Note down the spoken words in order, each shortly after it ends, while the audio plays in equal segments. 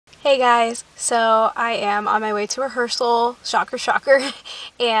Hey guys, so I am on my way to rehearsal, shocker shocker,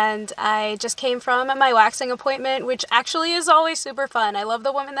 and I just came from my waxing appointment, which actually is always super fun. I love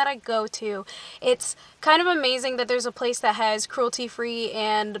the woman that I go to. It's kind of amazing that there's a place that has cruelty-free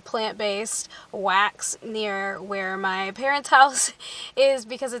and plant-based wax near where my parents' house is,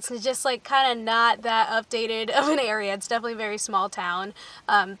 because it's just like kind of not that updated of an area. It's definitely a very small town,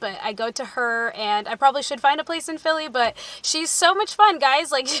 but I go to her, and I probably should find a place in Philly, but she's so much fun,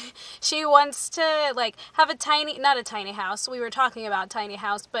 guys. Like, she wants to like have a tiny, not a tiny house, we were talking about tiny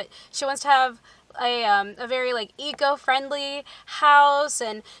house, but she wants to have a very like eco-friendly house,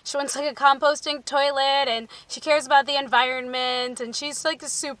 and she wants like a composting toilet, and she cares about the environment, and she's like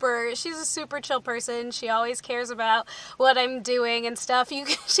she's a super chill person. She always cares about what I'm doing and stuff.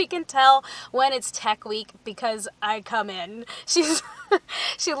 She can tell when it's tech week because I come in.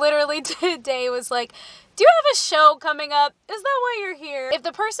 She literally today was like, do you have a show coming up? Is that why you're here? If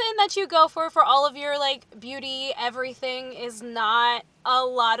the person that you go for all of your like beauty everything is not a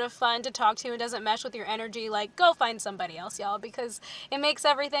lot of fun to talk to and doesn't mesh with your energy, like, go find somebody else, y'all, because it makes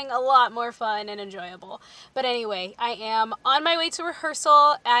everything a lot more fun and enjoyable. But anyway, I am on my way to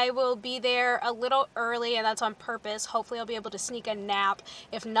rehearsal. I will be there a little early, and that's on purpose. Hopefully I'll be able to sneak a nap.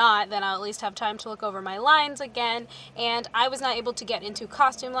 If not, then I'll at least have time to look over my lines again. And I was not able to get into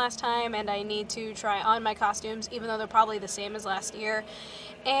costume last time, and I need to try on my costumes, even though they're probably the same as last year.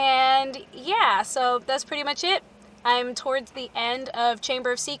 And yeah, so that's pretty much it. I'm towards the end of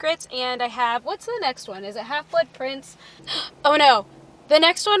Chamber of Secrets, and I have, what's the next one? Is it Half-Blood Prince? Oh no, the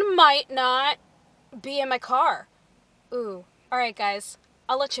next one might not be in my car. Ooh, alright guys,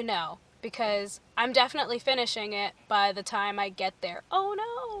 I'll let you know, because I'm definitely finishing it by the time I get there. Oh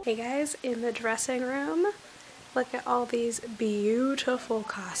no! Hey guys, in the dressing room, look at all these beautiful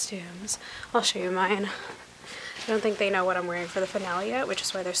costumes. I'll show you mine. I don't think they know what I'm wearing for the finale yet, which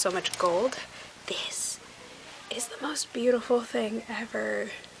is why there's so much gold. This is the most beautiful thing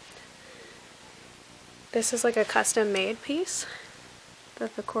ever. This is like a custom made piece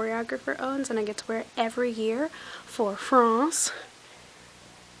that the choreographer owns, and I get to wear it every year for France.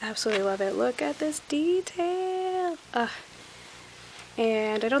 Absolutely love it. Look at this detail.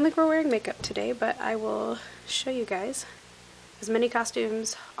 And I don't think we're wearing makeup today, but I will show you guys as many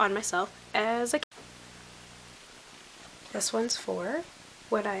costumes on myself as I can. This one's for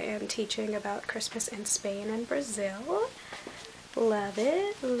what I am teaching about Christmas in Spain and Brazil. Love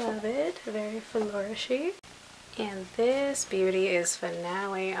it, very flourishy. And this beauty is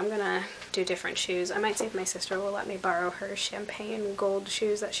finale. I'm gonna do different shoes. I might see if my sister will let me borrow her champagne gold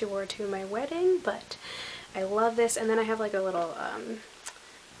shoes that she wore to my wedding, but I love this. And then I have like a little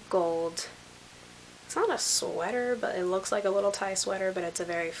gold, it's not a sweater, but it looks like a little tie sweater, but it's a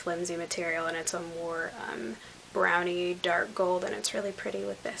very flimsy material, and it's a more browny dark gold, and it's really pretty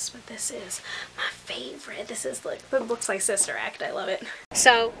with this. But this is my favorite. This is like, it looks like Sister Act. I love it.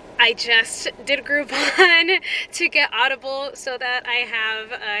 So I just did a Groupon to get Audible so that I have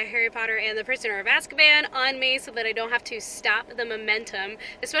Harry Potter and the Prisoner of Azkaban on me, so that I don't have to stop the momentum,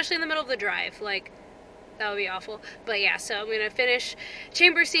 especially in the middle of the drive. Like, that would be awful. But yeah, so I'm gonna finish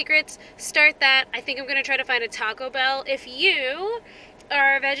Chamber of Secrets, start that. I think I'm gonna try to find a Taco Bell. If you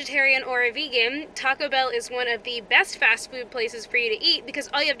are a vegetarian or a vegan, Taco Bell is one of the best fast food places for you to eat, because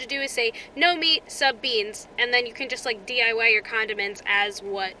all you have to do is say no meat, sub beans, and then you can just like DIY your condiments as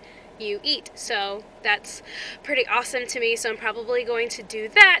what you eat. So that's pretty awesome to me, so I'm probably going to do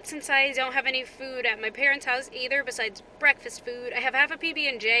that, since I don't have any food at my parents' house either besides breakfast food. I have half a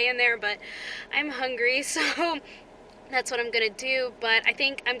PB&J in there, but I'm hungry, so that's what I'm gonna do. But I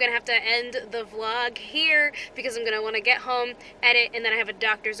think I'm gonna have to end the vlog here, because I'm gonna want to get home, edit, and then I have a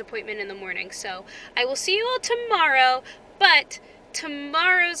doctor's appointment in the morning. So I will see you all tomorrow, but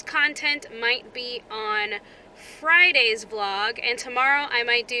tomorrow's content might be on Friday's vlog, and tomorrow I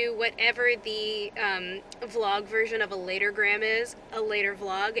might do whatever the vlog version of a latergram is, a later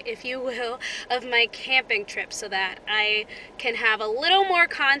vlog, if you will, of my camping trip, so that I can have a little more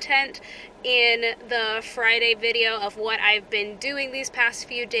content in the Friday video of what I've been doing these past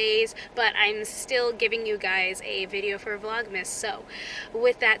few days, but I'm still giving you guys a video for Vlogmas. So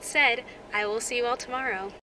with that said, I will see you all tomorrow.